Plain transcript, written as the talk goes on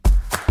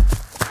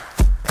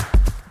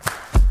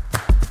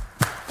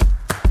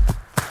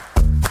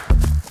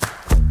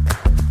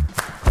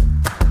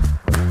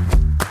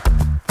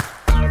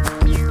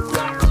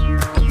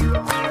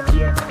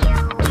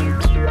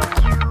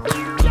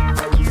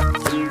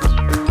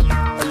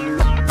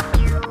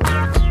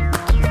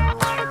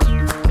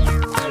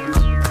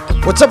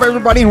What's up,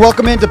 everybody, and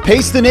welcome into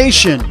Pace the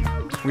Nation.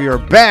 We are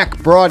back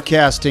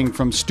broadcasting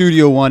from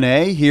Studio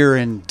 1A here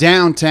in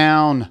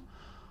downtown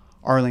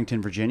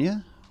Arlington,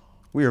 Virginia.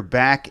 We are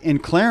back in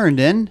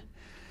Clarendon,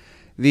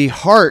 the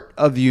heart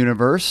of the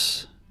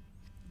universe.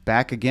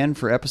 Back again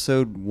for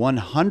episode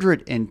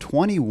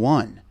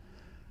 121.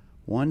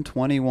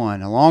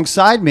 121.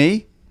 Alongside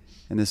me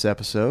in this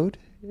episode,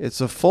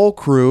 it's a full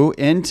crew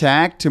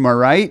intact. To my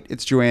right,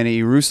 it's Joanna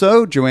E.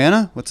 Russo.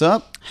 Joanna, what's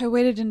up? I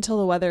waited until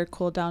the weather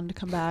cooled down to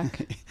come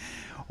back.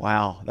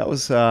 Wow, that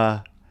was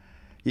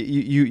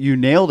you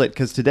nailed it,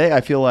 because today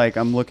I feel like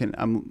I'm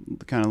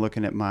kind of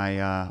looking at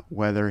my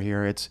weather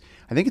here.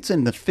 I think it's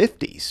in the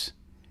 50s.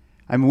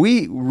 I mean,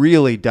 we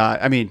really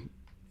dodged. I mean,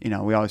 you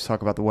know, we always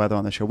talk about the weather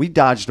on the show. We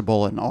dodged a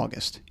bullet in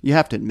August. You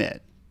have to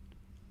admit.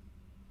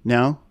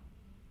 No?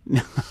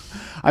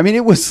 I mean,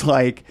 it was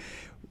like,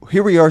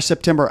 here we are,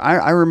 September.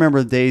 I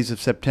remember the days of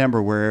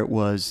September where it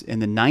was in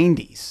the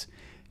 90s,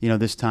 you know,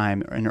 this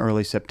time in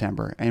early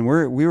September. And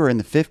we were in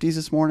the 50s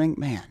this morning.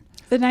 Man.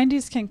 The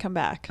 90s can come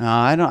back.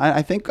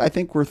 I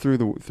think we're through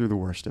the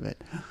worst of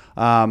it.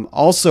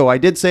 Also, I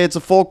did say it's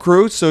a full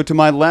crew. So to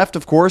my left,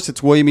 of course,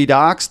 it's William E.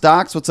 Docs.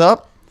 Docs, what's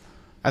up?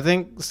 I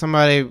think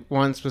somebody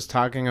once was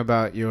talking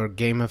about your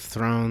Game of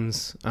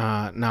Thrones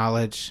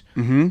knowledge,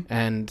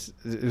 and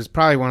it was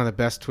probably one of the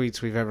best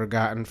tweets we've ever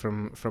gotten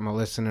from a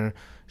listener.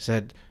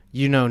 Said,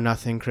 "You know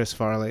nothing, Chris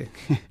Farley."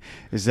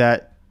 Is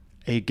that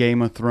a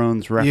Game of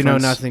Thrones reference? You know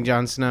nothing,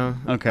 Jon Snow.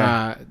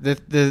 Okay.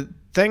 The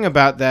thing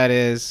about that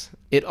is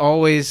it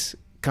always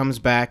comes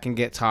back and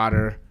gets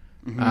hotter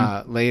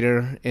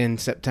later in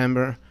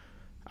September.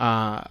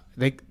 I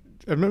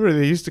remember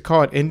they used to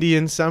call it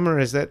Indian summer.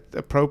 Is that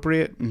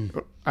appropriate?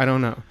 I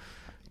don't know.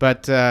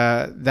 But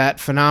that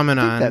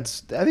phenomenon... I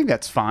think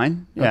that's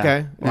fine. Yeah.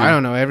 Okay. Well, yeah. I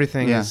don't know.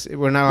 Everything is...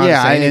 We're not allowed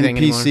to say anything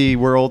in the PC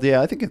world,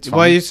 I think it's fine.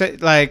 Well, you say,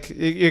 like,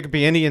 it could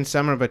be Indian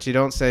summer, but you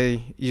don't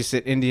say you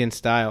sit Indian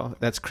style.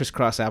 That's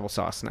crisscross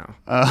applesauce now.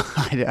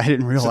 I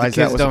didn't realize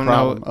so that was a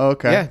problem.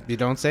 Okay. Yeah, you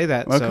don't say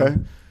that. Okay. So,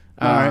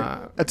 all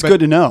right. That's good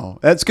to know.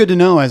 That's good to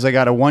know. As I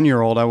got a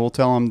 1-year-old, I will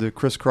tell him the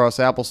crisscross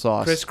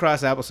applesauce.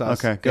 Crisscross applesauce.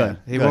 Okay, good.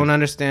 Yeah, he won't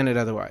understand it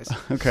otherwise.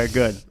 Okay,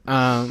 good.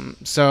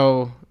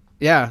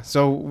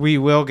 So we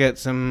will get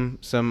some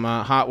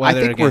hot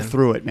weather again. I think we're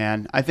through it,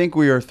 man. I think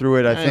we are through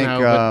it. I think.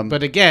 Know,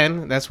 but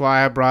again, that's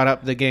why I brought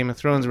up the Game of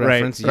Thrones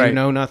reference. Right. You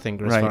know nothing,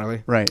 Chris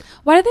Farley. Right.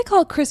 Why do they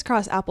call it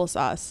crisscross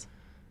applesauce?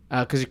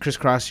 Because you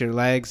crisscross your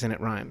legs and it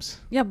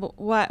rhymes. Yeah, but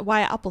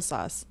why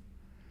applesauce?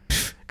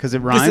 Because it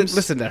rhymes.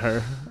 Listen to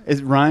her.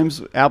 It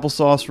rhymes.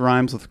 Applesauce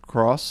rhymes with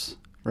cross,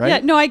 right? Yeah,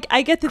 no,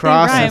 I get the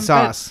Cross thing rhyme, and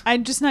sauce. but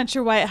I'm just not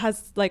sure why it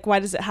has, like, why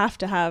does it have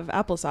to have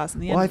applesauce in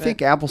the end Well, I of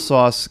think it?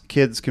 applesauce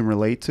kids can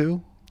relate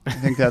to. I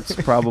think that's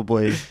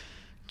probably...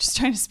 Just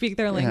trying to speak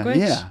their language?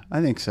 Yeah,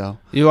 I think so.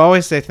 You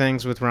always say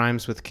things with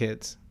rhymes with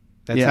kids.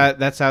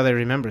 That's how they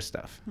remember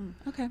stuff.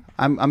 Okay.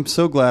 I'm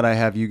so glad I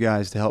have you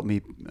guys to help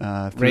me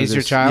raise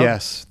your child.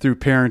 Yes, through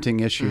parenting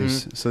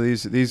issues. So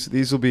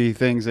these will be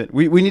things that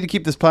we need to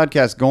keep this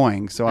podcast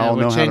going. So I'll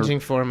know how to changing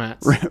formats.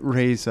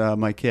 Raise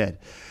my kid.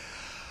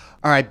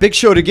 All right, big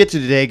show to get to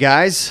today,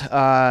 guys.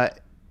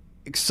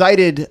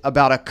 Excited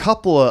about a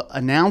couple of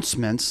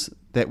announcements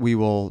that we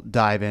will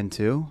dive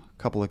into.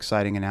 A couple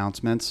exciting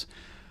announcements.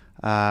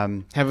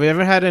 Have we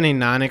ever had any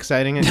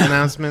non-exciting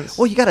announcements?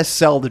 Well, you got to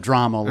sell the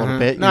drama a little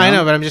bit. No, I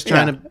know, but I'm just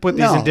trying to put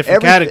these in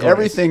different categories.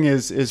 Everything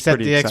is set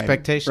pretty the exciting.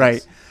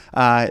 expectations.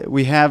 Right.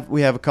 We have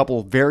a couple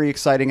of very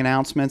exciting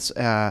announcements.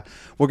 We're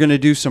going to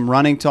do some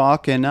running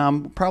talk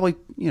and probably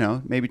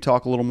maybe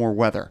talk a little more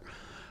weather.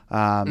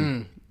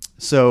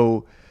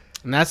 So,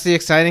 and that's the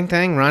exciting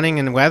thing, running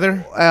and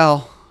weather.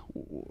 Well,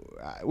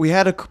 we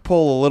had to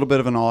pull a little bit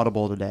of an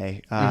audible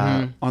today.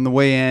 On the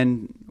way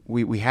in,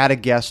 we had a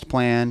guest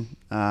plan.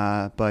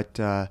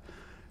 But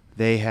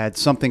they had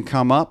something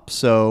come up,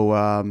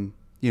 so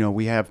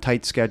we have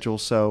tight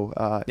schedules. So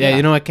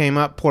you know what came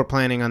up? Poor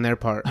planning on their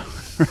part.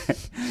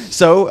 Right.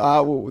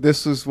 So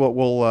this is what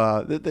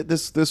we'll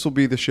this will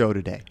be the show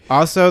today.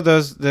 Also,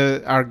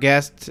 our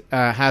guest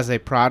has a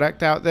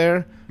product out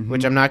there,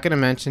 which I'm not going to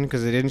mention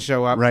because it didn't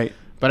show up. Right.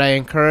 But I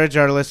encourage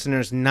our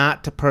listeners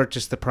not to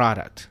purchase the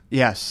product.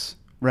 Yes.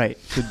 Right.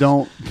 So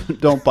don't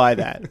buy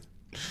that.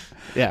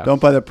 Yeah. Don't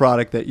buy the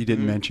product that you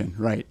didn't mention.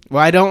 Right.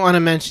 Well, I don't want to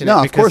mention it.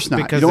 No, of course not.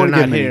 Because you don't they're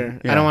want not to here.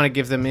 Yeah. I don't want to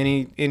give them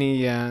any.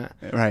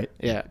 Right.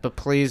 Yeah, but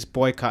please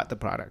boycott the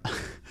product.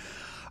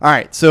 All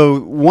right. So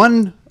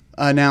one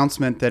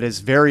announcement that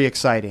is very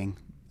exciting.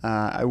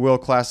 I will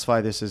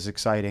classify this as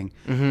exciting.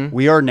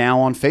 We are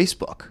now on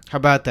Facebook. How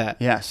about that?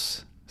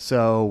 Yes.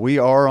 So we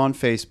are on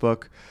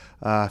Facebook.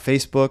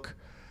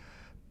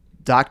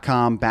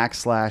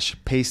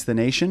 Facebook.com/Pace the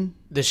Nation.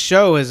 The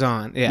show is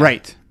on. Yeah.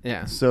 Right.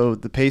 Yeah. So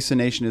the Pace the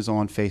Nation is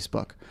on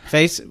Facebook.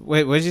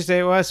 Wait, what did you say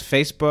it was?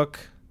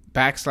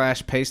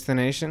 Facebook.com/Pace the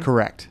Nation?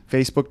 Correct.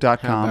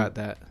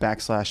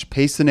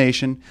 Facebook.com/Pace the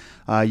Nation.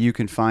 You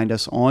can find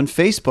us on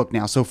Facebook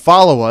now. So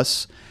follow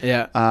us.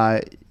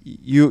 Yeah.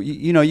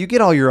 You get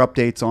all your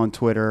updates on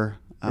Twitter.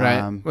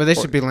 Right. Well, they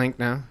should be linked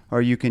now.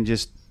 Or you can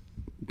just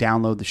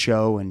download the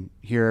show and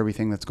hear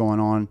everything that's going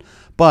on.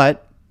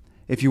 But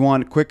if you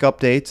want quick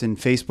updates, and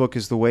Facebook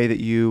is the way that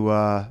you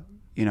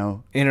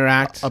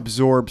Interact.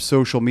 absorb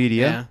social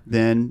media, Yeah.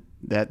 then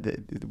that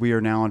we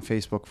are now on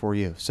Facebook for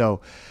you.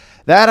 So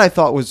that I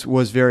thought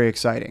was very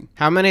exciting.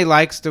 How many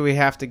likes do we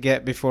have to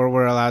get before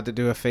we're allowed to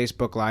do a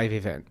Facebook Live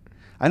event?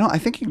 I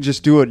think you can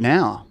just do it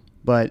now,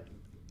 but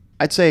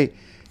I'd say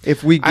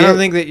if we get, I don't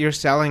think that you're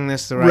selling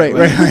this the right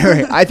way.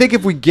 right. I think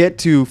if we get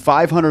to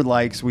 500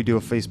 likes, we do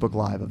a Facebook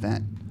Live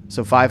event.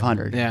 So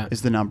 500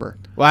 is the number.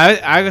 Well,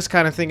 I was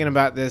kind of thinking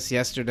about this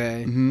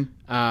yesterday, Mm-hmm.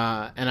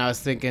 and I was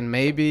thinking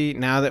maybe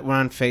now that we're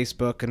on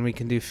Facebook and we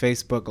can do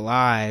Facebook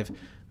Live,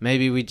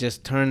 maybe we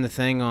just turn the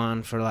thing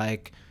on for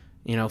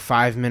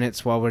 5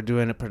 minutes while we're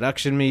doing a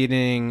production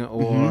meeting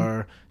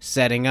or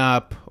setting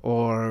up,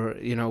 or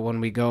when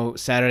we go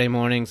Saturday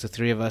mornings, the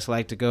three of us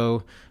like to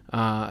go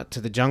to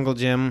the jungle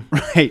gym,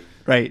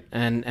 Right.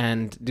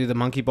 and do the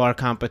monkey bar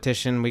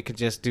competition. We could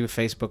just do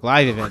Facebook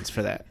Live events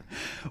for that.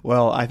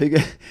 Well, I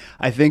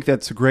think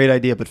that's a great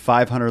idea, but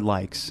 500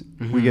 likes.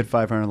 We get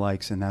 500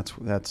 likes, and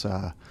that's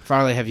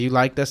Farley, have you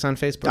liked us on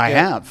Facebook I yet?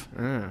 have.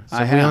 So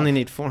I we have. only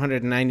need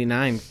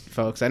 499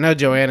 folks. I know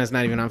Joanna's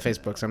not even on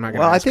Facebook, so I'm not going to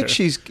Well, I ask think her.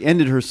 she's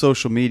ended her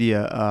social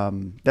media.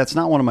 That's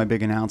not one of my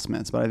big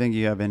announcements, but I think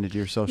you have ended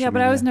your social media. Yeah,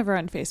 but I was never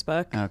on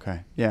Facebook.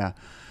 Okay. Yeah.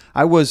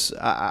 I was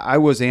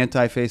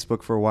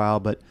anti-Facebook for a while,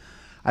 but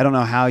I don't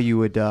know how you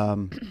would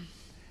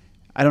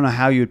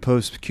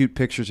post cute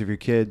pictures of your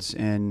kids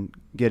and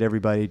get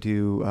everybody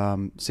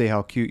to say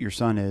how cute your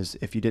son is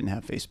if you didn't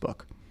have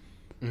Facebook.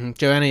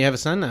 Joanna, you have a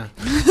son now.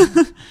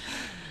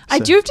 I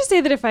do have to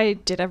say that if I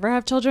did ever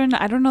have children,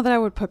 I don't know that I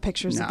would put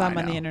pictures of them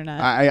I on the know. internet.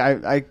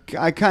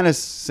 I kind of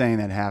saying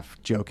that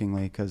half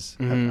jokingly because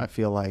I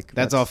feel like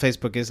That's all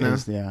Facebook is now.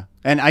 yeah.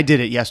 And I did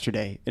it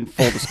yesterday. In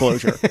full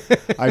disclosure,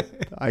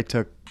 I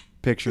took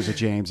pictures of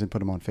James and put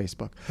them on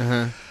Facebook.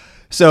 Uh-huh.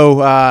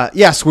 So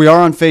yes, we are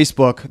on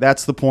Facebook.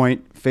 That's the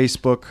point.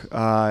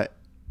 Facebook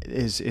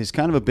is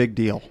kind of a big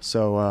deal.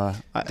 So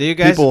Do you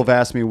guys- people have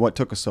asked me what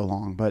took us so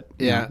long, but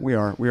Yeah. we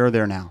are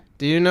there now.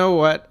 Do you know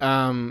what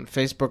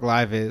Facebook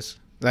Live is?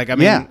 I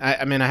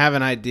have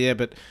an idea,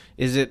 but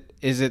is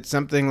it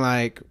something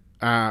like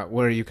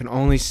where you can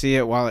only see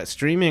it while it's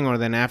streaming, or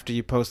then after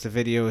you post the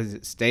video, does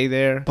it stay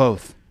there?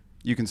 Both.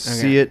 You can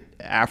see it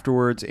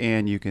afterwards,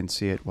 and you can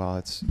see it while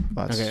it's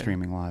Okay.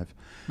 streaming live.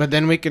 But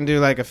then we can do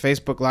like a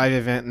Facebook Live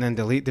event and then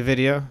delete the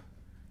video.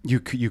 You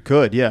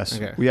could, yes.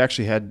 Okay. We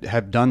actually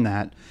have done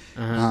that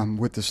Uh-huh.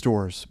 with the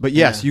stores. But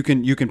yes, Yeah.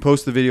 you can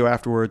post the video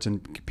afterwards,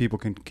 and people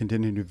can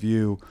continue to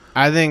view.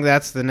 I think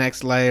that's the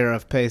next layer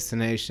of Pace the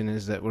Nation,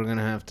 is that we're going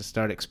to have to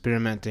start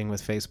experimenting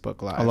with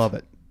Facebook Live. I love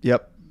it.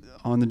 Yep,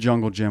 on the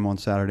Jungle Gym on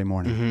Saturday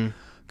morning. Mm-hmm.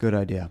 Good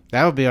idea.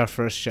 That would be our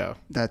first show.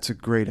 That's a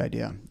great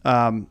idea.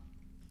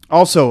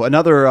 Also,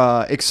 another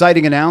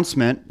exciting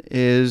announcement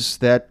is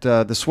that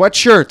the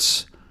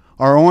sweatshirts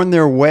are on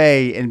their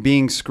way and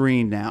being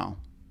screened now.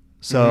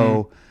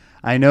 So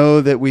I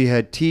know that we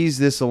had teased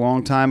this a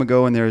long time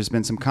ago, and there's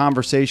been some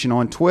conversation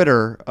on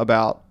Twitter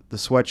about the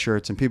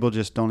sweatshirts, and people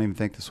just don't even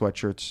think the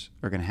sweatshirts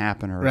are going to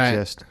happen or Right.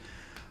 exist.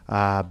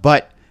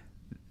 But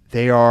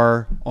they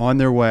are on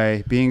their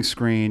way, being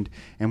screened,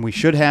 and we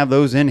should have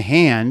those in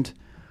hand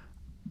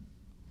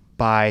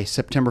by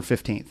September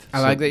 15th.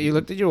 I like that you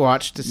looked at your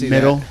watch to see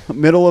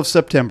Middle of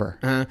September.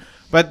 that.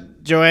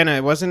 But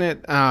Joanna, wasn't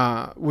it?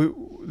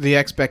 The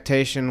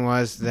expectation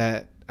was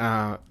that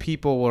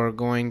people were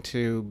going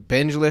to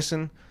binge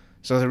listen.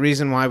 So the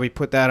reason why we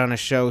put that on a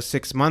show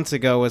 6 months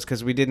ago was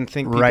because we didn't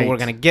think people Right. were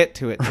going to get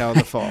to it till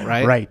the fall,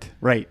 right?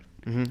 Right.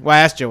 Mm-hmm. Well, I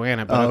asked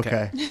Joanna, but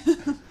okay.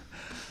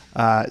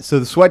 So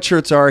the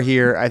sweatshirts are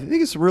here. I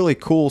think it's a really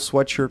cool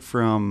sweatshirt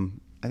from.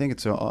 I think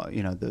it's I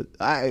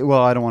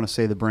don't want to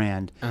say the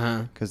brand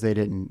because they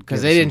didn't. Because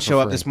give they us didn't them show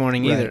for up free. this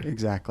morning Right, either.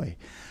 exactly.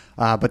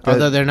 But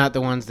Although they're not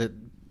the ones that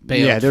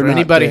bailed. yeah, they're for not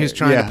anybody the- who's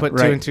trying yeah, to put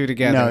right. two and two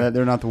together. No,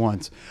 they're not the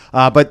ones.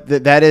 But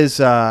that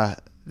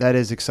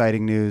is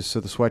exciting news. So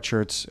the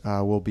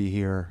sweatshirts will be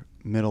here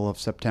middle of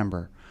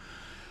September.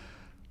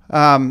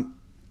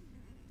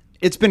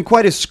 It's been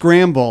quite a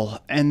scramble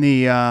in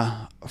the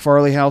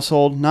Farley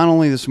household. Not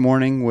only this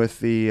morning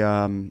with the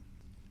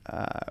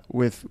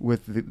with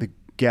the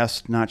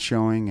guest not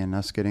showing and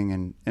us getting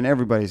and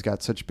everybody's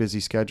got such busy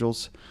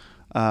schedules.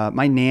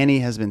 My nanny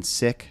has been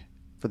sick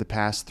for the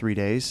past 3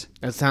 days.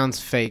 That sounds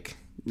fake.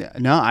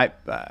 No,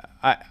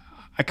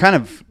 I kind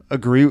of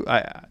agree.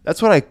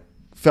 That's what I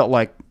felt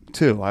like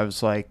too. I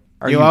was like,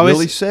 "Are you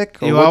really sick?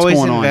 Or You what's always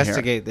going on here?"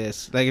 investigate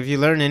this. Like, if you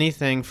learn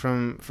anything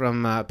from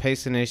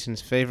Pace the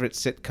Nation's favorite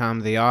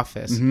sitcom, The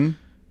Office,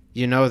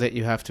 you know that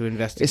you have to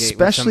investigate. when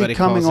Especially somebody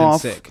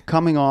calls in sick.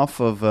 coming off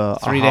of a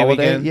 3-day holiday.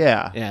 weekend.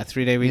 Yeah,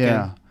 3-day weekend.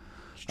 yeah,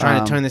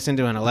 Trying to turn this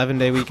into an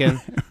 11-day weekend.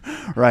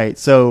 right.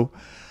 So.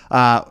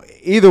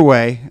 Either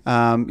way,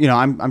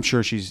 I'm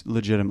sure she's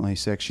legitimately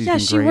sick. She's been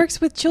she great.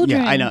 works with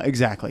children. Yeah, I know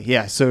exactly.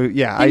 Yeah, so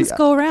yeah, Things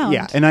go around.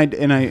 Yeah, and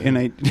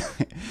I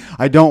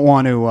I don't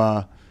want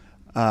to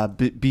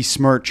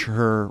besmirch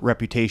her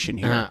reputation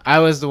here. I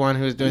was the one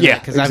who was doing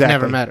that because I've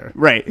never met her.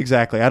 Right,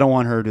 exactly. I don't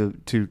want her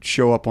to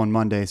show up on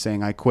Monday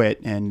saying I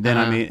quit, and then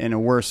I'm in a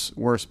worse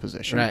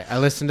position. Right. I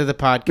listened to the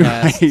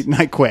podcast. Right, and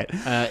I quit.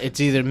 It's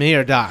either me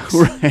or Docs.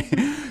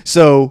 Right.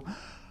 So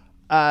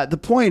the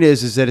point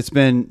is that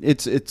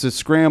it's a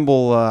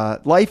scramble.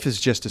 Life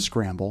is just a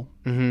scramble,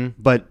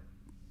 but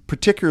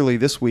particularly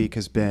this week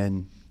has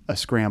been a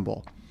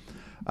scramble.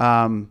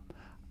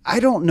 I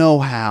don't know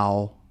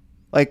how.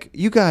 Like,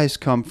 you guys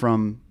come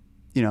from,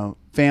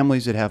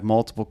 families that have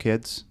multiple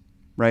kids,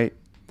 right?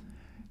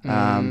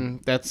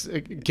 That's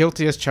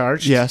guilty as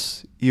charged.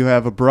 Yes. You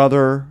have a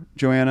brother,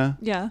 Joanna.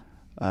 Yeah.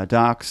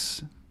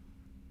 Doc's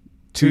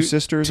two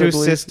sisters, I Two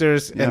believe.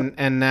 sisters, Yep.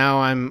 and now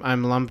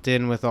I'm lumped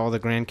in with all the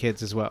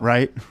grandkids as well.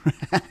 Right.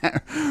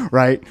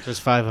 Right. There's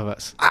 5 of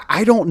us.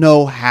 I don't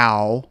know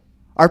how.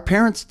 Our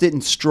parents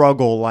didn't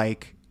struggle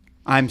like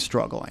I'm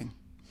struggling.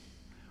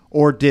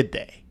 Or did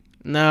they?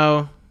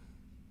 No.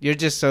 You're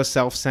just so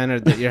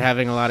self-centered that you're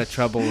having a lot of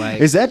trouble.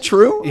 Like, Is that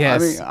true?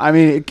 Yes. I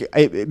mean,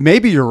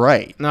 maybe you're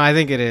right. no, I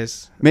think it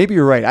is. Maybe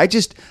you're right.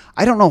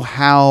 I don't know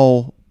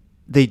how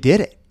they did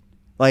it.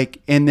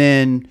 Like, and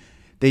then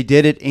they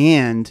did it,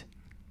 and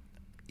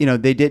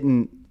they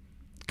didn't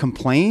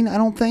complain. I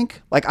don't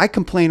think. Like, I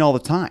complain all the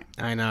time.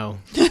 I know.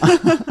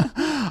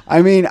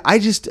 I mean, I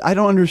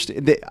don't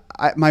understand.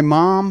 My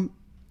mom,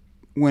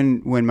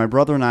 when my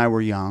brother and I were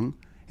young,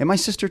 and my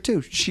sister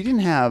too, she didn't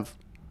have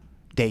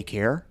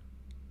daycare.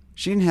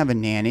 She didn't have a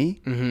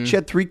nanny. She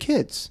had 3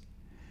 kids,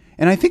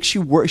 and I think she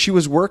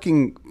was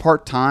working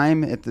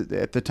part-time at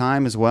the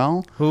time as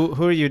well. Who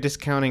are you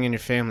discounting in your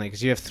family?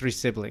 Because you have 3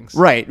 siblings.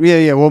 Right.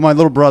 Yeah. Well, my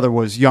little brother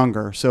was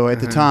younger, so at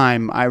the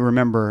time, I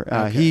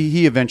remember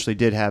he eventually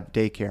did have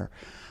daycare.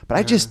 But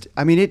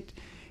I mean,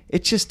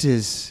 it just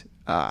is.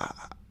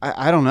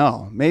 I don't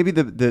know. Maybe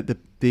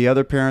the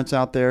other parents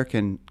out there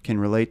can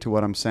relate to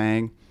what I'm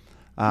saying.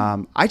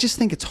 I just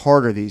think it's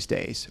harder these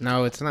days.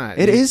 No, it's not.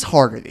 It is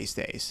harder these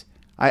days.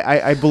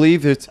 I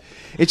believe it's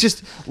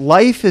just,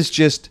 life is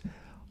just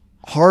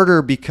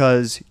harder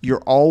because you're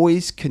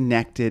always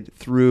connected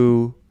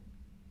through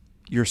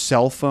your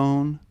cell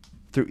phone,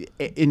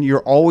 and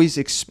you're always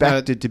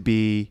expected to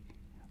be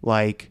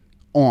like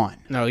on.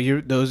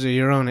 No, those are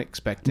your own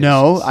expectations.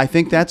 No, I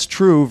think that's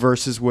true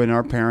versus when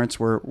our parents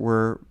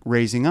were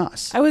raising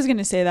us. I was going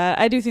to say that.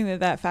 I do think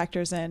that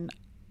factors in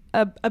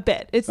a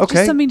bit. It's Okay,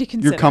 just something to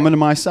consider. You're coming to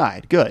my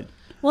side. Good.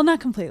 Well,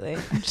 not completely.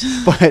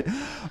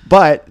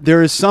 But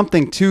there is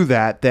something to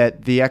that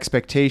the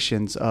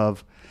expectations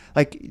of,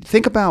 like,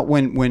 think about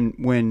when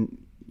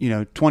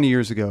 20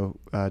 years ago,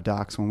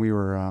 Docs, when we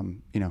were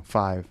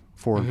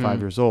 4 and 5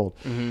 years old.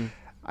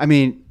 I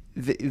mean,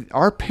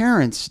 our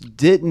parents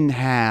didn't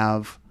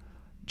have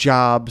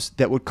jobs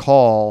that would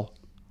call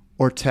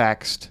or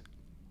text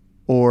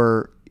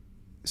or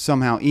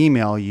somehow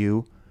email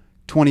you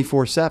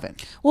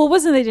 24/7. Well, it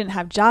wasn't they didn't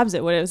have jobs.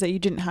 It was that you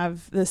didn't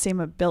have the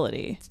same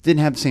ability. Didn't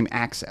have the same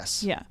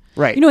access. Yeah.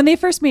 Right. When they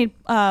first made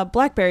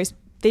Blackberries,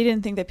 they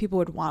didn't think that people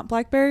would want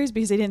Blackberries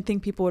because they didn't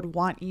think people would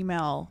want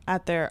email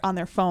on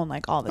their phone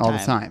like all the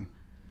time.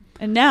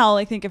 And now,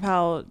 like, think of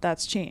how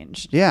that's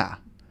changed. Yeah.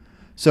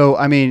 So,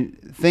 I mean,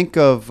 think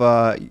of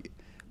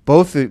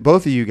both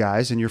of you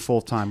guys in your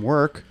full-time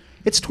work.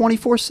 It's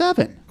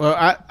 24/7.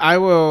 Well, I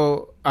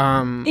will.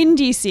 In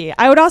DC,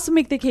 I would also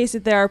make the case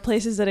that there are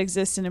places that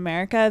exist in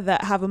America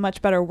that have a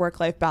much better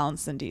work-life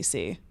balance than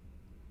DC.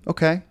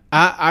 Okay.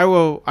 I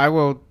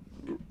will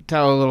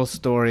tell a little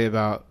story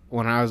about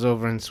when I was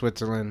over in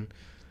Switzerland,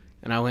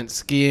 and I went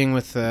skiing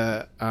with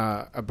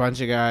a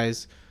bunch of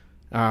guys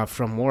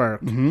from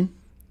work,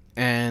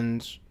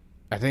 and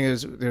I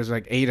think there was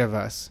like 8 of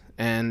us,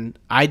 and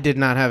I did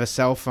not have a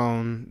cell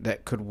phone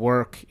that could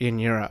work in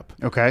Europe.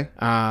 Okay.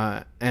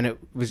 And it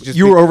was just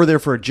You were over there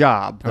for a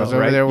job. I was though,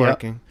 over right? there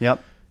working.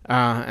 Yep.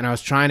 And I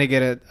was trying to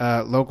get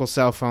a local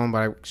cell phone,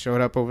 but I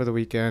showed up over the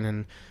weekend,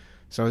 and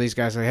so these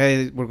guys were like,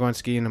 hey, we're going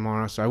skiing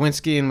tomorrow. So I went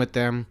skiing with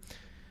them.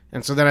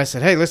 And so then I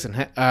said, hey, listen,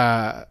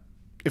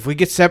 if we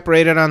get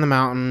separated on the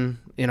mountain,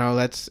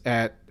 let's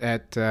at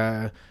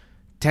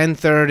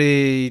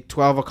 10:30,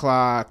 12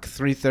 o'clock,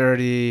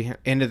 3:30,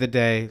 end of the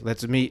day,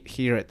 let's meet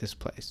here at this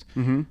place.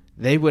 Mm-hmm.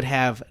 They would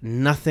have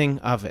nothing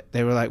of it.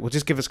 They were like, well,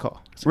 just give us a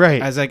call.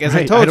 Right. I was like, I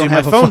Right. told I you, don't my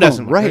have a phone phone.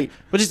 doesn't work. Right.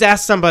 Well, just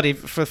ask somebody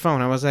for the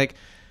phone. I was like,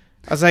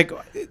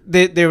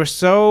 they were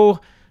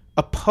so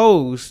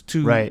opposed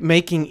to Right.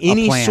 making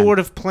any plan. sort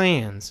of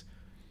plans.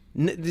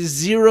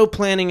 Zero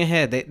planning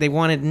ahead. They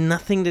wanted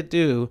nothing to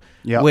do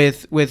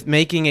Yep. with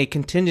making a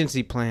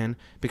contingency plan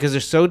because they're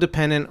so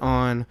dependent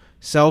on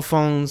cell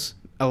phones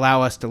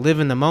allow us to live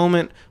in the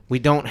moment. We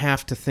don't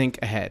have to think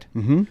ahead.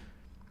 Mm-hmm.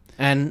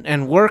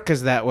 And work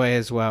is that way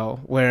as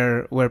well,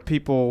 where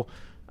people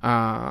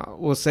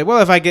will say, well,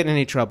 if I get in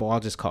any trouble, I'll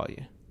just call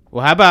you.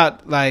 Well, how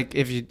about, like,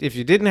 if you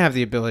didn't have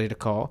the ability to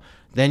call,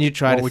 then you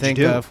try What to would you think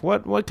do? of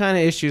what kind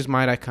of issues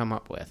might I come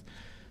up with.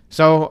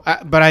 So,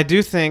 but I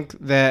do think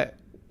that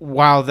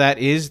while that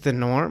is the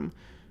norm,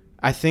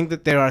 I think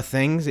that there are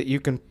things that you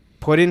can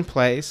put in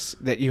place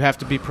that you have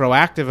to be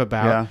proactive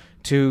about Yeah.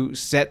 to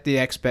set the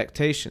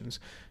expectations.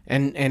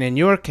 And in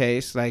your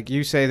case, like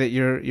you say that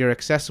you're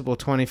accessible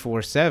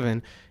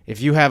 24/7.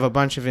 If you have a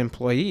bunch of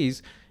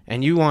employees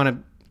and you want to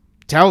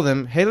tell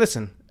them, hey,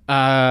 listen,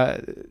 I'm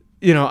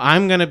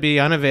going to be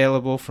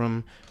unavailable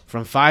from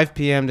 5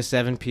 p.m. to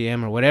 7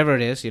 p.m. or whatever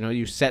it is.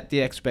 You set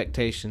the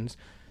expectations,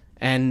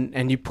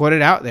 and you put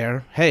it out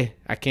there. Hey,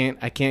 I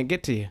can't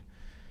get to you.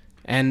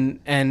 And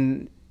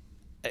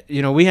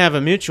we have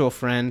a mutual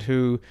friend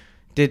who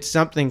did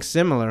something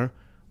similar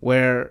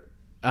where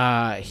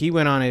he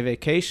went on a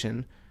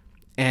vacation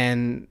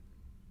and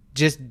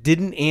just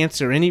didn't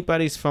answer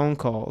anybody's phone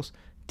calls,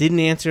 didn't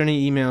answer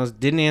any emails,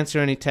 didn't answer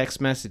any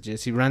text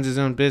messages. He runs his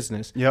own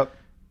business. Yep.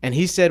 And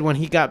he said when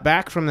he got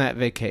back from that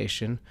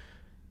vacation,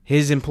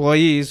 his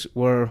employees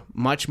were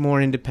much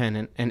more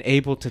independent and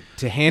able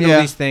to handle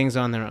these things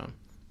on their own.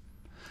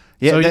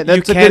 Yeah, so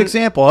that's a good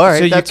example. All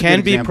right, so that's you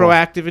can be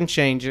proactive and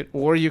change it,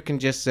 or you can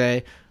just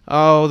say,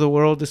 "Oh, the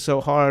world is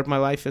so hard. My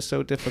life is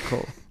so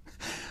difficult."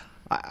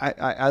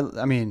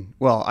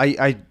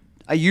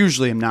 I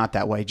usually am not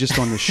that way. Just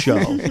on the show,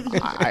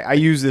 I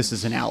use this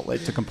as an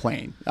outlet to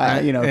complain.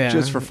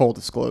 Just for full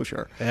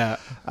disclosure. Yeah.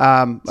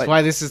 That's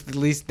why this is the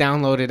least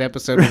downloaded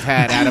episode we've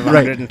had out of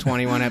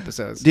 121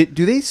 episodes.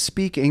 Do they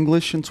speak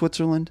English in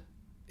Switzerland?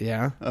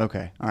 Yeah.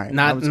 Okay. All right.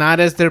 Not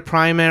as their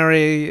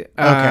primary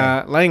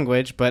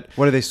language, but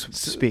what do they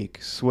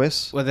speak?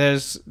 Swiss? Well,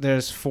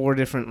 there's 4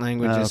 different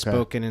languages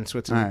spoken in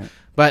Switzerland. Right.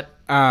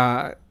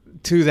 But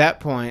to that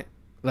point,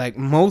 like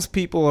most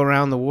people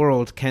around the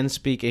world can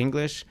speak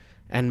English,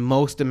 and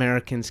most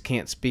Americans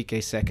can't speak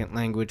a second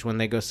language when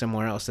they go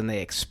somewhere else, and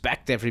they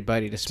expect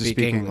everybody to speak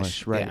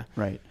English. Right. Yeah.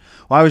 Right.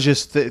 Well, I was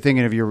just thinking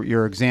of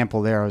your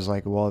example there. I was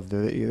like, well, if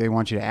they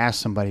want you to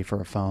ask somebody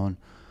for a phone.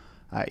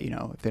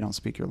 If they don't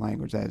speak your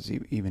language, that is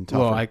even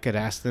tougher. Well, I could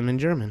ask them in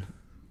German.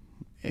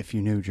 If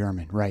you knew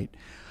German, right.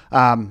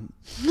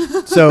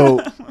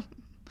 So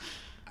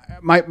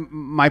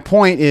my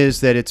point is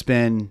that it's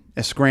been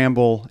a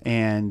scramble,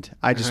 and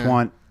I just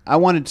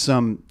wanted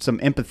some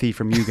empathy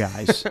from you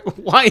guys.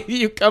 Why do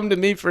you come to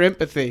me for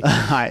empathy?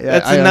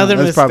 That's another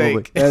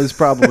mistake. That is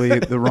probably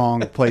the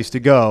wrong place to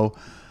go,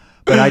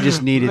 but I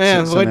just needed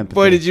some empathy.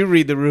 Boy, did you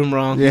read the room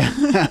wrong.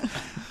 Yeah.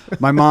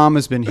 My mom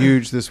has been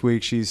huge this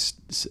week. She's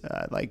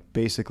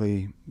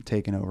basically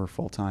taken over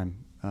full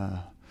time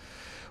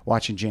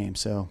watching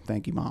James. So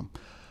thank you, Mom.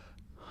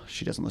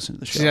 She doesn't listen to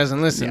the show. She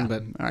doesn't listen,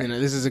 but right.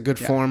 This is a good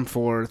form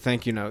for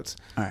thank you notes.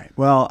 All right.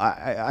 Well,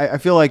 I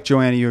feel like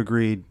Joanna, you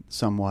agreed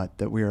somewhat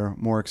that we are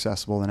more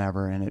accessible than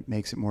ever, and it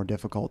makes it more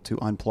difficult to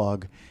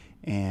unplug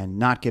and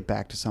not get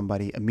back to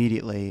somebody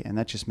immediately, and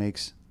that just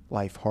makes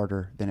life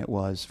harder than it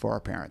was for our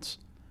parents,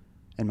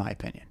 in my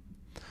opinion.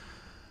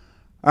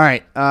 All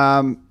right.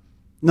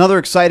 Another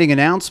exciting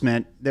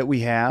announcement that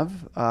we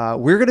have,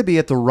 we're going to be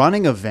at the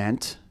running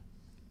event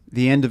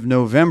the end of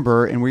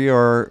November, and we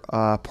are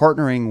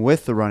partnering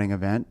with the running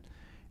event,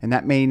 and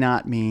that may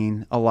not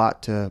mean a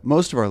lot to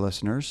most of our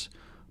listeners,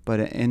 but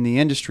in the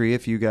industry,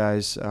 if you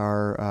guys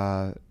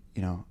are,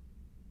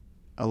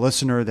 a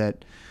listener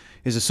that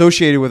is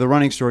associated with a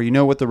running store, you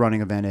know what the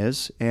running event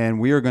is, and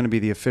we are going to be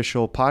the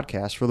official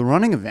podcast for the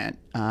running event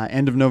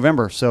end of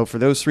November. So for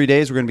those 3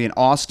 days, we're going to be in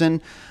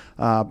Austin,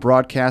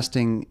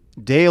 broadcasting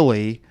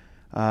daily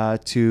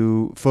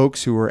to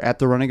folks who are at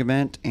the running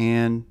event,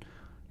 and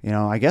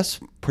I guess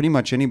pretty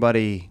much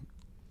anybody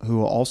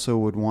who also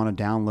would want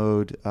to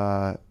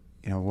download.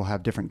 We'll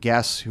have different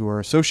guests who are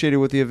associated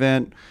with the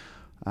event,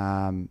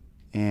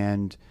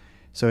 and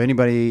so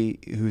anybody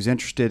who's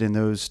interested in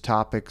those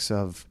topics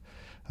of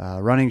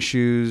running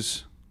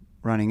shoes,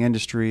 running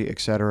industry,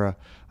 etc.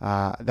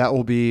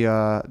 That'll be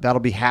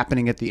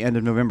happening at the end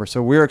of November.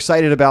 So we're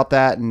excited about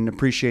that and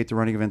appreciate the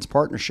Running Events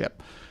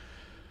partnership.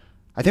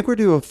 I think we're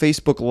doing a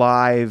Facebook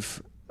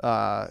Live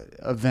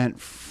event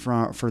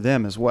for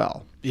them as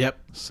well. Yep.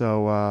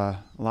 So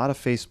a lot of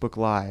Facebook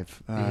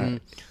Live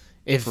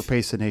for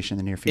Pace the Nation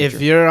in the near future.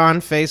 If you're on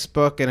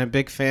Facebook and a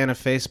big fan of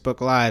Facebook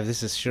Live,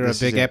 this is a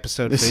big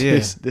episode for you.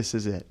 This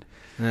is it.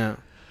 Yeah.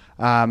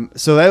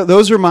 So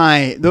those are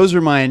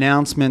my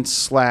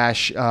announcements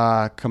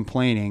 /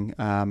 complaining.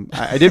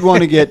 I did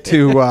want to get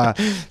to.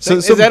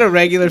 Is that a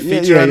regular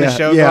feature on the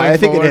show? Yeah, going I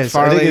think forward? it is.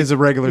 I think it is a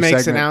regular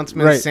makes segment.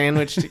 Announcements,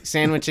 right.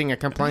 sandwiching a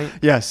complaint.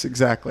 Yes,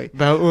 exactly.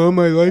 About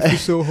my life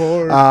is so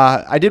hard.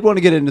 I did want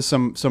to get into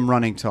some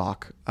running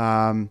talk.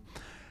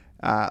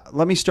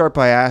 Let me start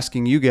by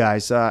asking you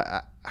guys,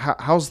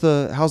 how's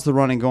the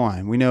running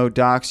going? We know,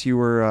 Docs, you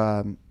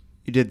were.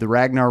 You did the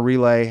Ragnar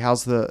relay.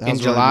 How's the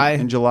July?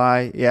 In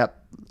July,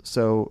 yep.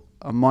 So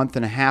a month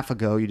and a half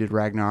ago, you did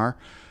Ragnar.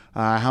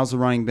 How's the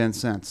running been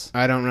since?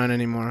 I don't run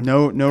anymore.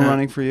 No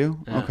running for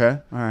you. Yeah. Okay,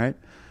 all right.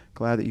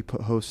 Glad that you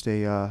host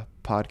a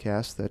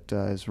podcast that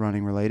is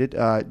running related.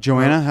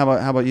 Joanna, how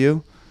about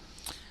you?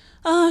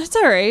 It's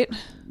all right.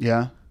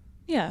 Yeah.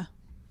 Yeah.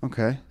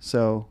 Okay,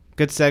 so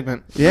good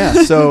segment.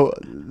 Yeah. So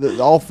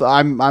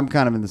I'm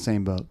kind of in the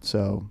same boat.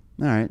 So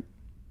all right.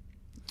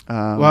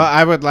 Well,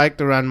 I would like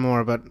to run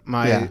more, but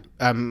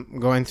I'm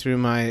going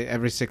through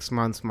every 6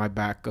 months, my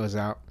back goes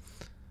out.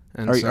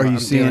 And are so you I'm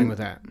seeing dealing with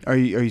that? Are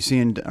you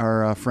seeing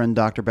our friend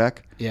Dr.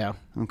 Beck? Yeah.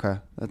 Okay,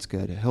 that's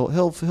good.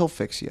 He'll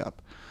fix you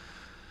up.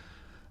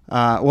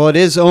 Well, it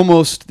is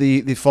almost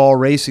the fall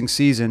racing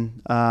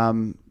season.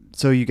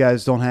 So you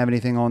guys don't have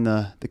anything on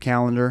the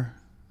calendar,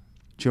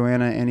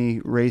 Joanna? Any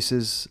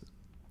races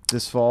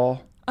this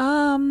fall?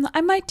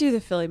 I might do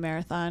the Philly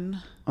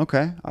Marathon.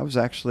 Okay, I was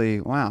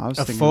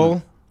thinking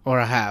full or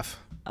a half.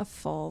 A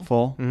full.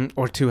 Full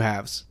Or 2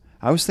 halves.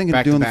 I was thinking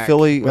Back of to doing the back,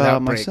 Philly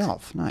without break.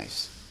 myself.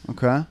 Nice.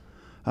 Okay.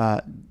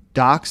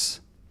 Docs?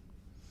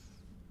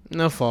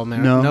 No fall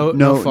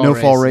No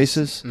fall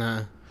races?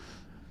 No.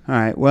 All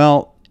right.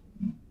 Well,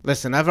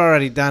 listen, I've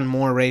already done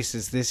more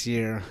races this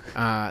year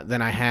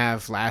than I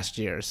have last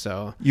year.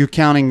 So you're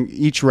counting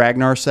each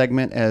Ragnar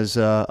segment as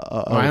I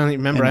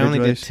only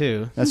did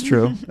 2. That's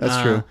true.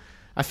 That's true.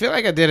 I feel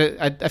like I did it.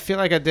 I feel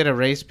like I did a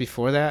race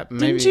before that.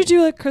 Maybe. Didn't you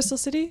do like Crystal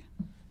City?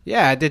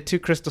 Yeah, I did 2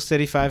 Crystal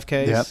City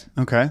 5Ks. Yep.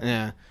 Okay.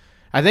 Yeah.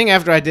 I think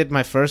after I did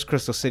my first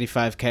Crystal City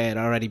 5K, I'd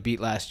already beat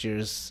last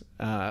year's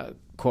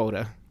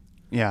quota.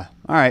 Yeah.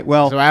 All right.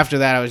 Well, so after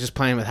that, I was just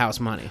playing with house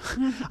money.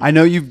 I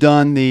know you've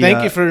done the.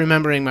 Thank you for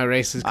remembering my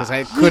races because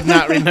I could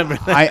not remember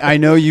that. I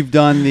know you've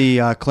done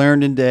the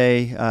Clarendon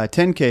Day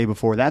 10K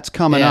before. That's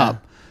coming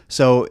up.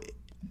 So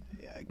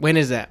when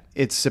is that?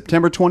 It's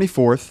September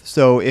 24th.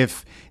 So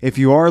if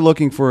you are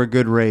looking for a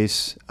good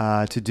race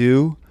to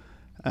do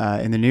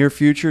in the near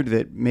future,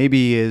 that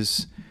maybe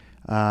is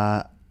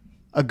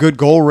a good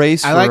goal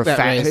race. I like that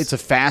race. It's a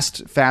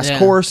fast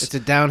course. It's a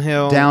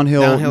downhill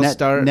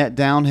start. Net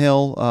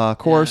downhill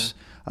course.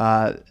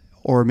 Yeah.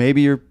 Or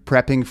maybe you're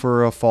prepping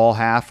for a fall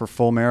half or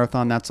full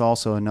marathon. That's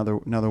also another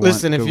one.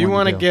 Listen, if you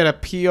want to get a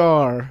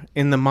PR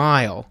in the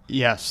mile,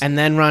 yes, and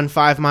then run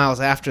 5 miles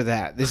after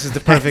that, this is the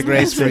perfect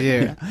race for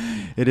you.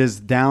 Yeah. It is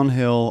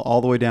downhill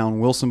all the way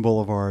down Wilson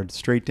Boulevard,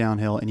 straight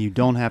downhill, and you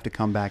don't have to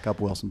come back up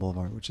Wilson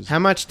Boulevard, which is how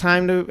much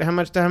time do I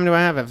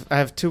have? I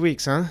have 2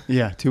 weeks, huh?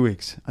 Yeah, 2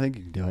 weeks. I think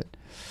you can do it.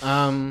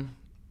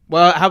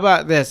 Well, how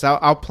about this?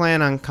 I'll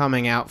plan on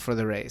coming out for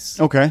the race.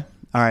 Okay.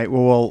 All right.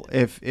 Well,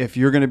 if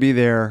you're going to be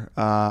there,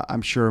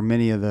 I'm sure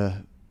many of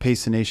the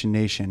Pace the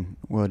Nation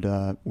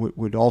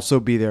would also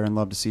be there and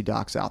love to see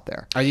Docs out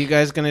there. Are you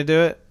guys going to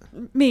do it?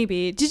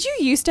 Maybe. Did you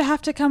used to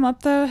have to come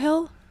up the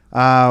hill?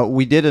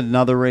 We did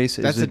another race.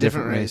 That's a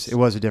different race. It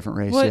was a different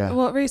race.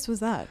 What race was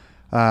that?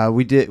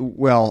 We did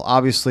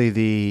obviously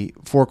the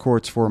 4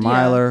 courts 4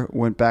 miler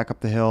went back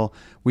up the hill.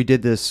 We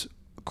did this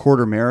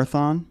quarter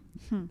marathon,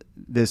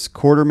 this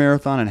quarter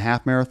marathon and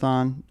half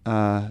marathon.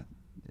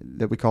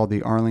 That we called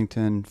the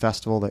Arlington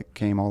Festival that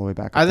came all the way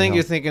back up I think the hill.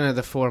 you're thinking of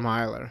the 4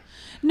 miler.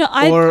 No,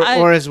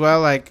 or as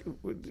well, like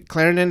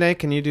Clarendon Day,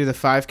 can you do the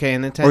 5K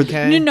and the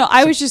 10K? No,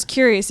 I was just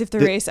curious if the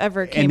race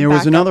ever came back. And there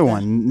was another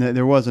one.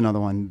 There was another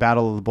one,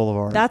 Battle of the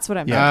Boulevard. That's what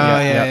I meant.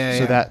 Yeah.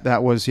 So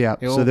that was, The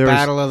old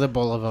Battle of the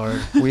Boulevard.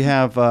 We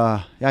have,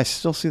 I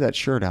still see that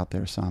shirt out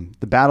there some.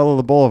 The Battle of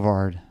the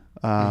Boulevard.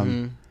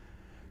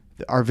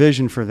 Our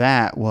vision for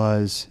that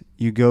was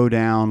you go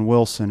down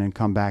Wilson and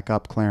come back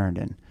up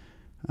Clarendon.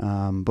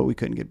 But we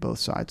couldn't get both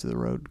sides of the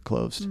road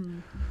closed.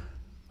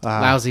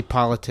 Lousy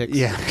politics.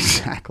 Yeah,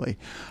 exactly.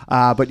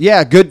 But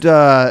yeah, good.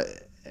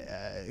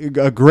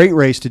 A great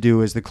race to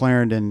do is the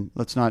Clarendon.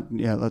 Let's not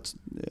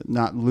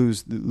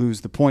lose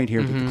the point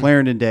here. The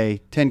Clarendon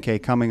Day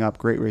 10K coming up.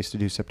 Great race to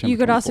do September. You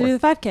could 24th. also do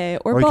the 5K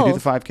or both. You could do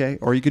the 5K,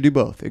 or you could do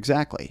both.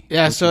 Exactly.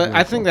 Yeah, so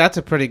I think that's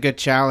a pretty good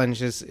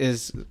challenge.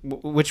 Is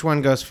which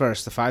one goes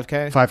first? The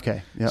 5K.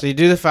 5K. Yep. So you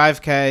do the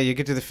 5K, you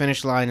get to the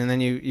finish line, and then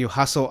you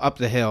hustle up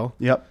the hill.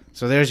 Yep.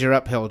 So there's your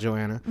uphill,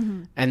 Joanna,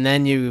 and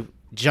then you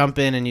jump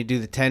in and you do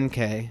the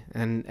 10K,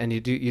 and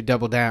you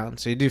double down.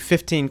 So you do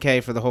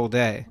 15K for the whole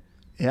day.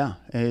 Yeah,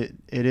 it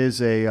is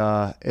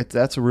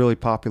that's a really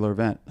popular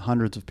event.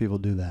 Hundreds of people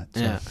do that.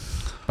 So. Yeah,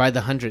 by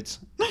the hundreds.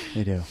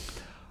 They do.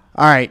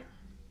 All right.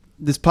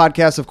 This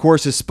podcast, of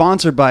course, is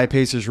sponsored by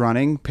Pacers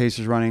Running.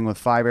 Pacers Running with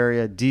 5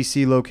 area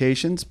DC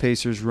locations.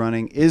 Pacers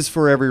Running is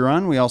for every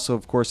run. We also,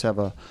 of course, have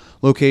a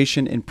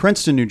location in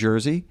Princeton, New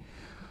Jersey.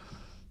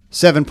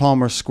 7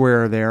 Palmer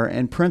Square there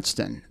in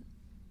Princeton.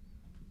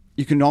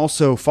 You can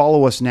also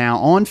follow us now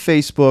on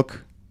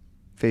Facebook,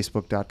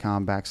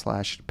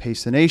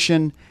 facebook.com/Pace the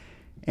Nation,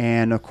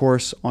 and, of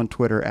course, on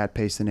Twitter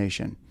 @Pace the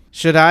Nation.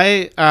 Should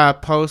I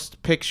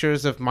post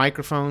pictures of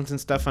microphones and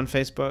stuff on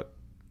Facebook?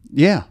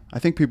 Yeah, I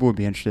think people would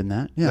be interested in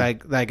that. Yeah.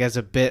 Like as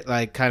a bit,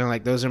 like kind of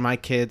like those are my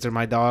kids or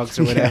my dogs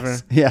or whatever.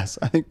 Yes,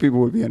 I think people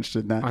would be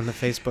interested in that. On the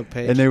Facebook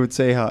page. And they would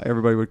say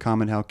everybody would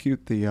comment how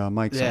cute the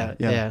mics are.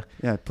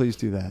 Yeah, please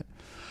do that.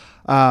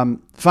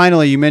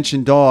 Finally, you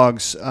mentioned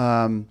dogs.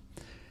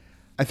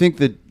 I think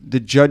that the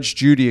Judge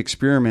Judy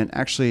experiment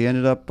actually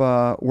ended up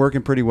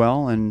working pretty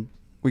well, and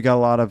we got a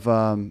lot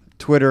of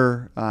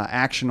Twitter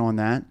action on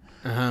that.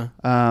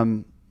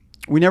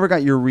 We never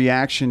got your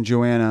reaction,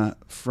 Joanna,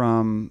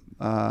 from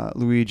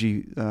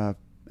Luigi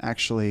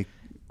actually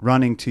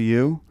running to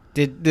you.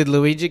 Did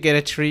Luigi get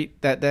a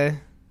treat that day?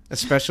 A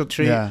special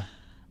treat? Yeah.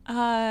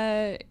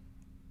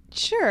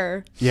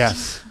 Sure.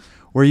 Yes.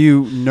 Were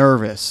you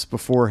nervous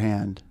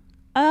beforehand?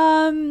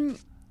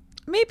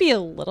 Maybe a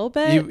little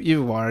bit.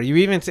 You are. You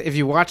even if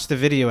you watch the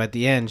video at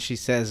the end, she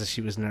says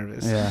she was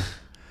nervous. Yeah.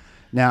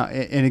 Now,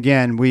 and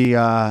again,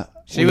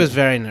 she was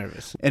very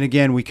nervous. And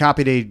again, we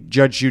copied a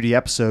Judge Judy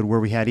episode where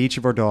we had each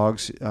of our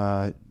dogs,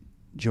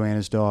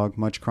 Joanna's dog,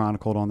 much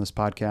chronicled on this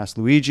podcast,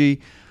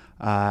 Luigi.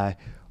 I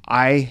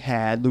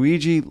had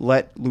Luigi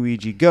let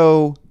Luigi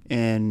go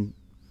in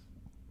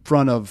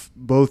front of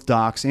both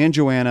Docs and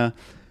Joanna,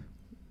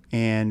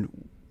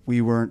 and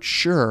we weren't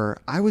sure.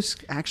 I was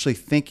actually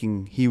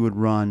thinking he would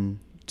run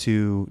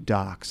to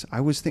Docs.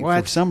 I was thinking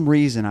for some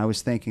reason I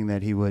was thinking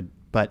that he would,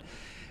 but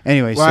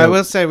anyway. Well, I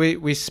will say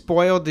we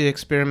spoiled the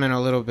experiment a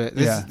little bit.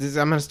 This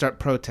I'm going to start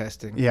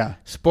protesting. Yeah,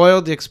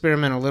 spoiled the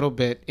experiment a little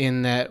bit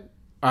in that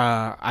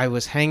I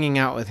was hanging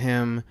out with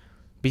him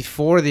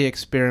before the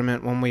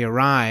experiment when we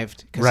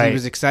arrived because he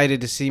was excited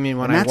to see me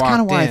when I walked in. That's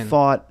kind of why I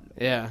thought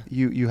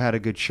you had a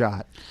good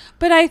shot.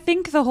 But I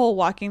think the whole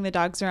walking the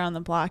dogs around the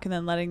block and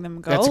then letting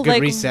them go. That's a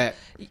good reset.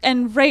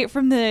 And right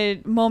from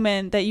the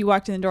moment that you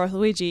walked in the door with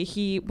Luigi,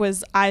 he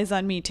was eyes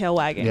on me, tail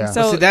wagging. Yeah.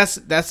 So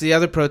that's the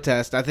other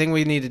protest. I think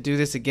we need to do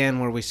this again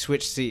where we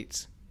switch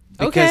seats.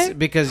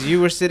 Because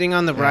you were sitting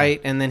on the right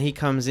and then he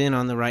comes in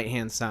on the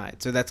right-hand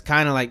side. So that's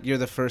kind of like you're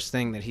the first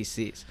thing that he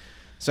sees.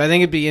 So I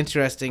think it'd be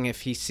interesting if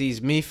he sees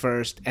me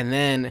first, and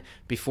then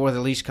before the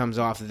leash comes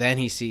off, then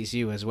he sees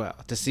you as well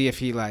to see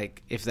if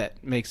if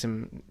that makes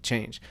him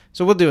change.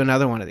 So we'll do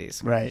another one of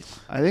these. Right.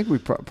 I think we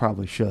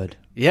probably should.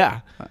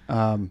 Yeah.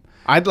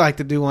 I'd like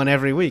to do one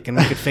every week, and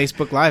we could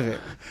Facebook Live it.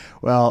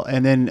 Well,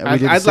 and then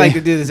I'd like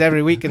to do this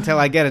every week until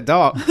I get a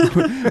dog.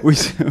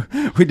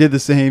 we did the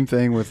same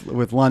thing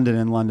with London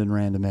and London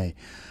Random A.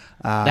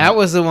 That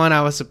was the one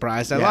I was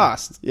surprised I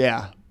lost.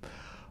 Yeah.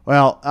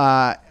 Well,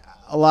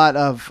 a lot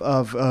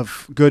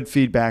of good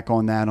feedback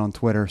on that on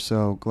Twitter,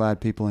 so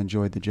glad people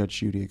enjoyed the Judge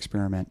Judy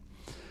experiment.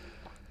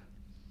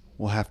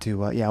 We'll have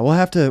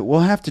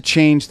to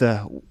change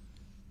the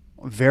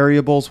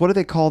variables. What do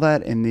they call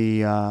that in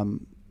the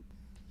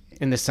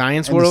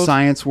science world? The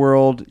science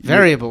world,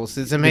 variables.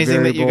 It's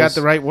amazing that you got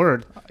the right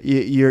word.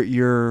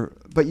 You're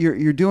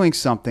doing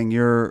something.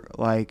 You're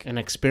like an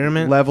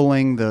experiment,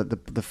 leveling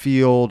the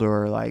field,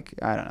 or like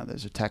I don't know.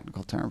 There's a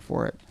technical term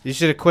for it. You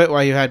should have quit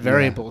while you had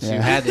variables. Yeah.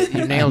 You had it.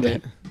 You nailed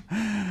it. All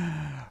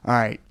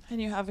right.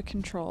 And you have a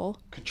control.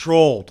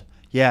 Controlled.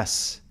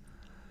 Yes.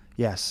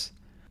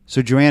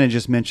 So Joanna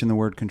just mentioned the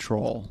word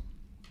control.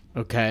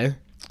 Okay.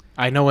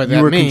 I know what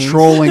that means. You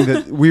were controlling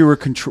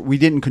the. We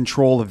didn't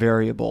control the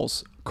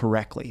variables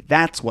correctly.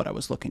 That's what I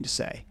was looking to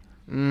say.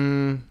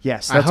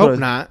 Yes. I hope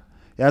not.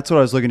 That's what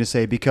I was looking to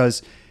say,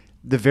 because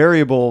the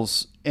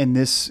variables in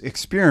this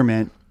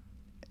experiment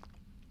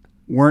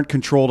weren't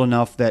controlled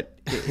enough that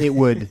it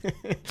would.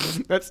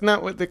 That's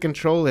not what the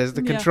control is.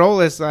 The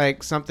control is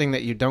like something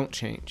that you don't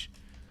change.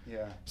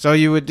 Yeah. So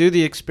you would do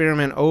the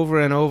experiment over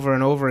and over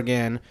and over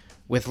again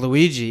with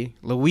Luigi.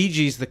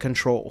 Luigi's the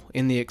control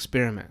in the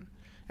experiment.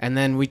 And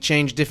then we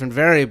change different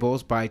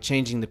variables by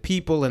changing the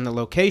people and the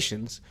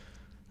locations.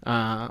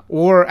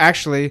 Or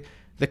actually,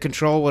 the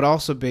control would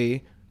also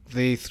be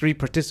the three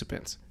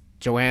participants,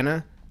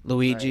 Joanna,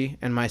 Luigi,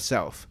 and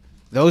myself.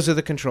 Those are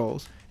the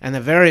controls. And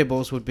the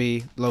variables would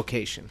be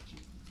location.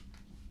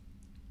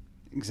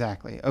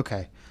 Exactly.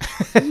 Okay.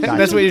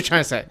 That's what you're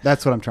trying to say.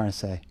 That's what I'm trying to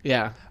say.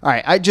 Yeah. All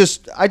right. I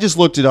just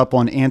looked it up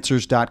on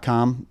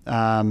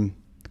answers.com.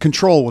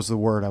 Control was the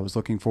word I was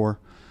looking for.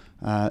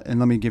 And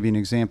let me give you an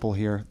example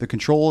here. The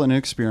control in an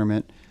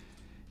experiment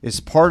is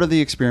part of the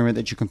experiment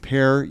that you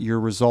compare your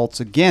results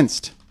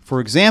against.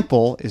 For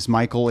example, is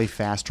Michael a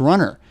fast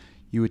runner?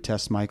 You would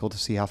test Michael to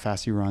see how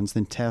fast he runs,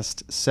 then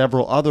test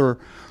several other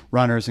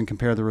runners and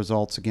compare the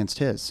results against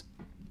his.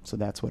 So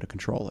that's what a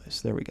control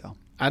is. There we go.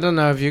 I don't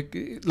know if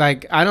you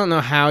I don't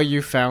know how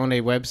you found a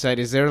website.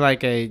 Is there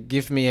like a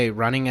give me a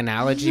running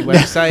analogy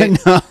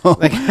website? No.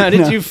 Like how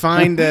did you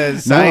find a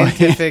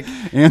scientific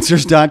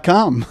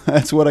Answers.com.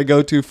 That's what I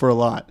go to for a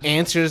lot.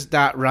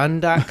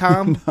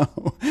 Answers.run.com?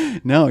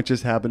 No, it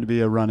just happened to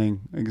be a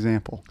running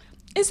example.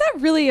 Is that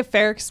really a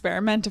fair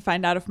experiment to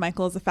find out if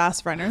Michael is a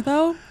fast runner,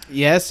 though?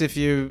 Yes, if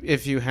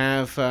you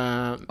have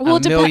a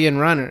million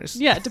runners.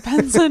 Yeah, it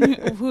depends on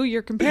who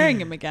you're comparing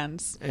him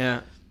against.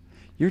 Yeah.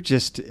 You're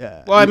just...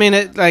 well, I mean,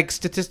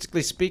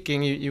 statistically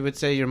speaking, you would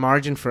say your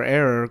margin for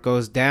error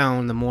goes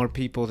down the more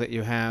people that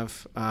you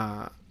have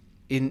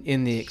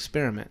in the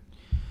experiment.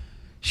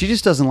 She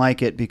just doesn't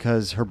like it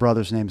because her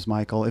brother's name's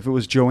Michael. If it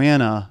was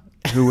Joanna,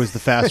 who was the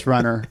fast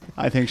runner,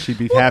 I think she'd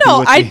be happy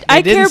with me.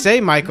 I didn't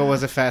say Michael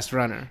was a fast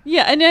runner.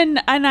 Yeah, and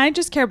I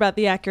just care about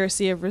the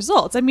accuracy of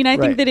results. I mean, I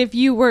think that if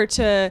you were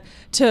to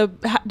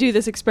do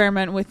this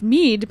experiment with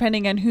me,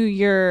 depending on who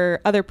your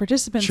other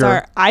participants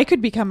are, I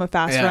could become a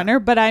fast runner,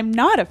 but I'm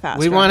not a fast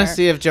runner. We want to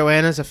see if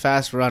Joanna's a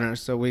fast runner,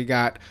 so we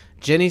got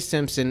Jenny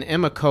Simpson,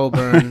 Emma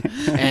Coburn,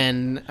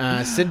 and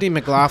Sydney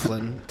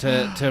McLaughlin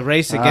to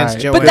race against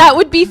Joanna. But that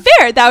would be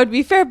fair. That would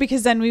be fair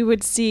because then we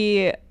would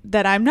see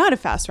that I'm not a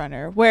fast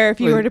runner. Where if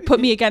you were to put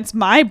me against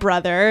my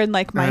brother and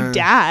like my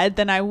dad,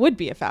 then I would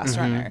be a fast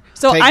runner.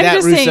 So Take I'm that,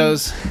 just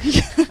Russo's.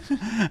 saying.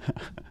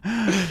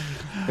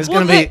 It's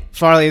gonna be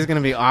Farley is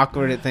gonna be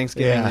awkward at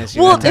Thanksgiving this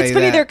year. Well, it's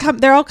funny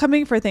they're all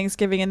coming for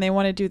Thanksgiving and they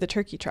want to do the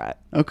turkey trot.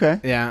 Okay.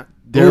 Yeah.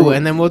 Ooh,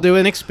 and then we'll do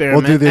an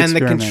experiment, and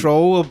the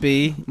control will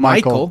be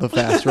Michael, the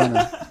fast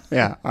runner.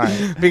 Yeah, all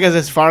right. Because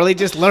as Farley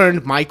just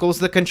learned, Michael's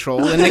the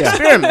control in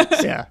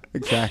experiments. Yeah,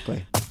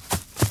 exactly.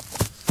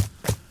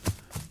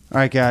 All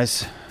right,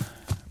 guys.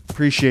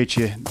 Appreciate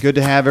you. Good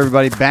to have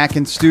everybody back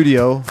in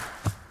studio.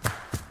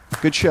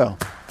 Good show.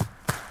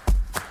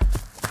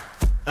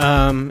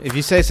 If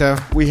you say so.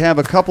 We have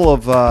a couple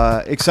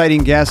of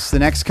exciting guests the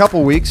next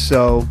couple weeks,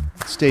 so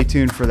stay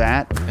tuned for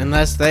that.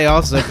 Unless they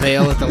also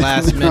fail at the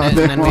last minute,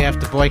 and then we have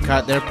to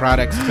boycott their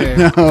products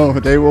too. No,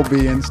 they will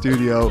be in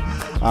studio.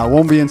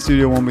 Won't be in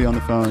studio, won't be on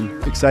the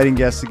phone. Exciting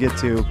guests to get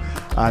to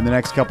in the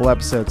next couple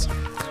episodes.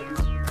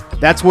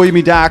 That's William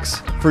E. Docs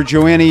for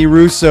Joanna E.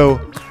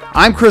 Russo.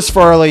 I'm Chris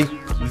Farley.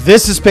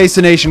 This is Pace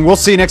the Nation. We'll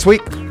see you next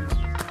week.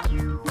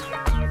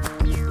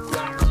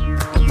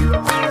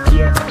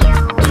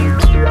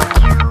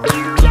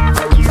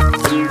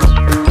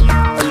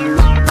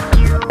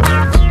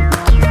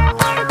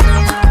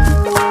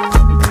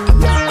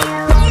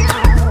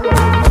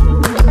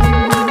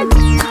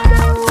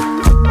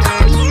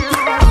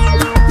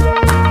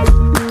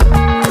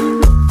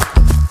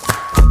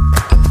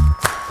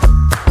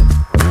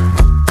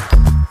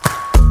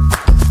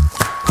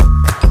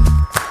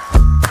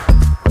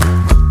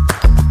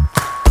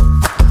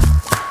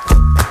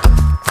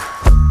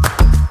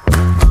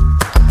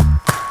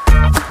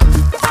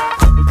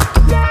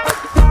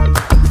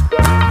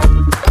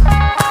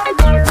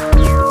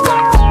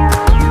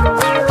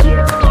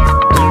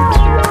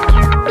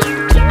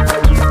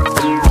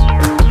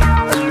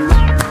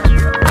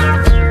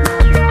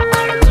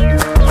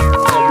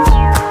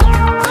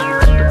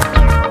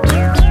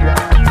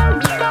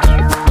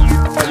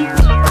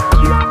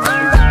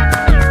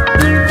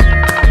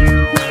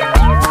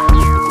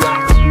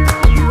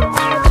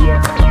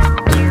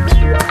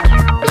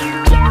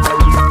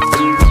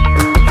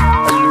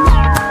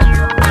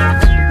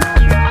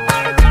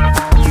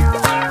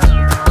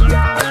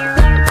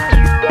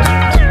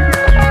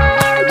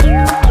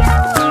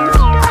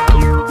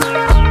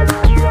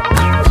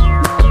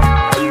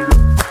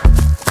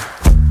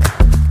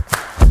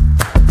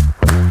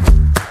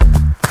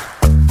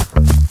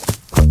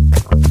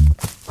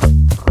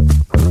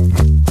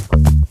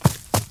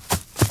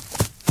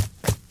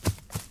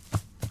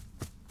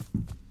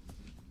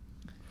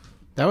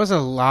 That was a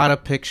lot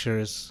of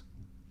pictures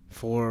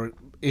for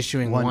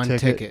issuing one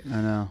ticket.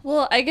 I know.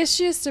 Well, I guess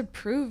she has to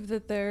prove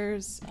that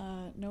there's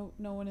no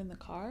one in the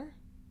car.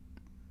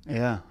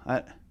 Yeah,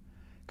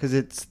 because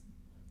it's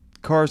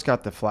car's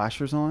got the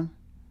flashers on.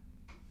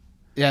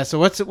 Yeah. So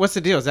what's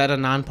the deal? Is that a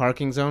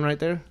non-parking zone right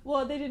there?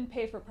 Well, they didn't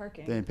pay for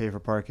parking. They didn't pay for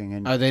parking,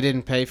 and they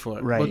didn't pay for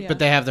it. Right. Well, but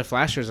they have their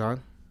flashers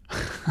on.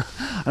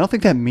 I don't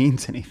think that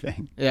means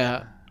anything.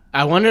 Yeah.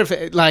 I wonder if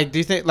do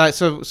you think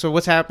so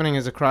what's happening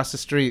is across the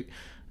street,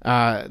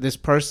 this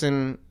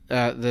person,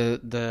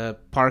 the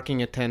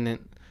parking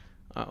attendant,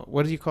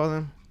 what do you call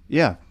them?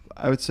 Yeah,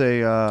 I would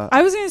say.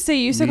 I was going to say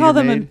you used to call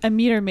them a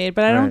meter maid,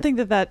 but I don't think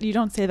that you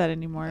don't say that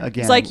anymore.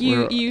 Again, it's like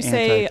you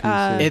say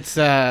it's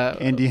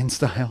Indian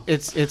style.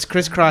 It's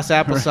crisscross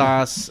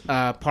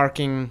applesauce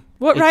parking.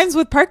 What rhymes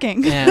with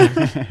parking?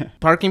 Yeah.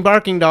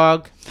 Barking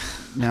dog.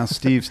 Now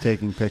Steve's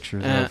taking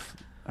pictures of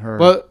her.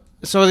 Well,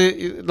 so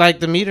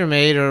the meter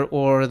maid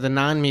or the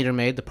non-meter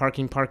maid, the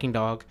parking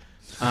dog,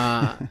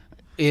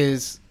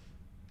 is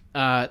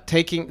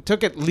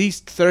took at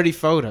least 30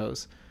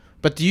 photos.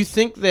 But do you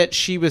think that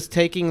she was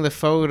taking the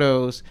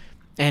photos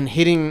and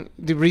hitting?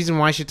 The reason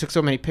why she took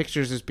so many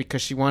pictures is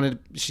because she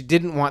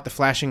didn't want the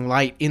flashing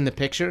light in the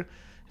picture.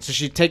 So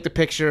she'd take the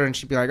picture and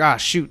she'd be like,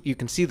 shoot, you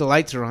can see the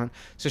lights are on.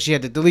 So she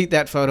had to delete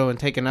that photo and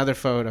take another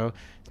photo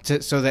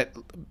so that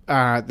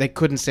they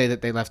couldn't say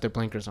that they left their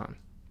blinkers on.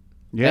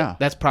 Yeah.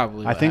 That's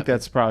probably what I think happened.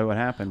 that's probably what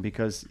happened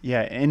because,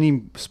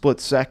 any split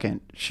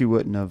second she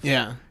wouldn't have.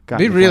 Yeah. It'd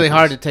be really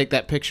hard to take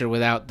that picture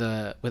without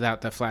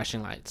the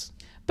flashing lights.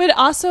 But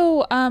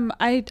also,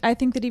 I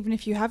think that even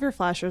if you have your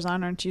flashers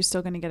on, aren't you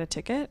still going to get a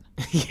ticket?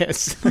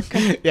 Yes.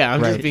 Okay. Yeah,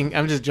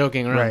 I'm just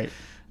joking around.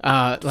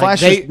 Right.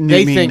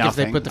 They think nothing. If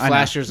they put the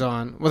flashers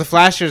on, well, the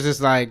flashers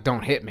is like,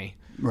 don't hit me.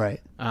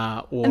 Right.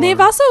 And they've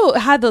also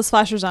had those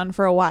flashers on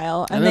for a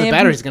while, and then the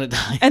battery's gonna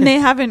die, and they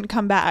haven't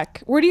come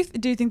back. Where do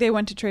you think they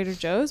went to Trader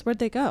Joe's? Where'd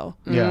they go?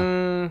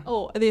 Yeah.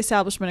 The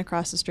establishment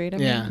across the street.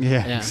 Yeah,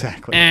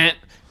 exactly. And,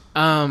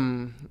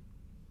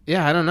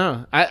 I don't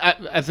know.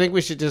 I think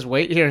we should just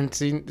wait here and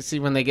see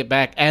when they get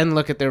back and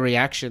look at their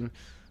reaction.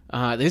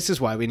 This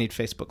is why we need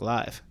Facebook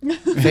Live.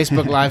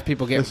 Facebook Live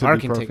people get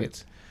parking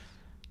tickets.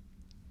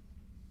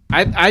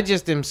 I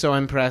just am so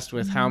impressed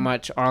with how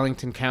much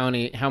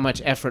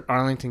effort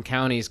Arlington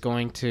County is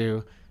going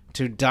to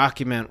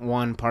document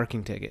one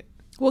parking ticket.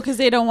 Well, because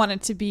they don't want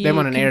it to be. They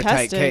want an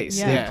airtight case.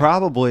 Yeah. They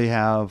probably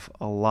have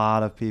a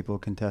lot of people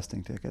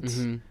contesting tickets,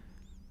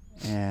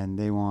 and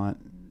they want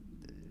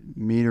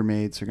meter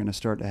maids are going to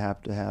start to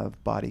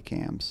have body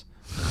cams.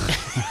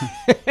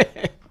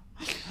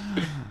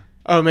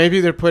 Oh,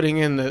 maybe they're putting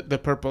in the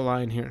purple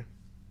line here.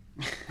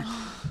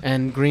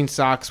 And Green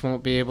Sox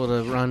won't be able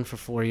to run for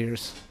 4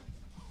 years.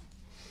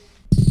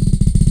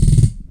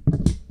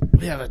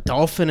 We have a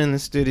dolphin in the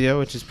studio,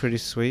 which is pretty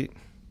sweet.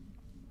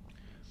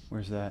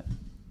 Where's that?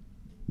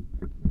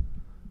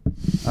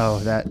 Oh,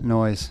 that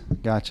noise.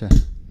 Gotcha.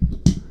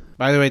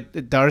 By the way,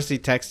 Darcy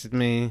texted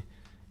me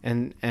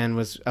and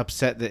was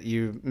upset that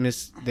you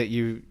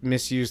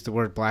misused the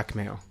word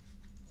blackmail.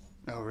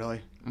 Oh,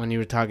 really? When you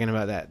were talking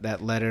about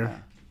that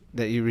letter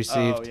that you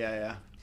received. Oh, yeah.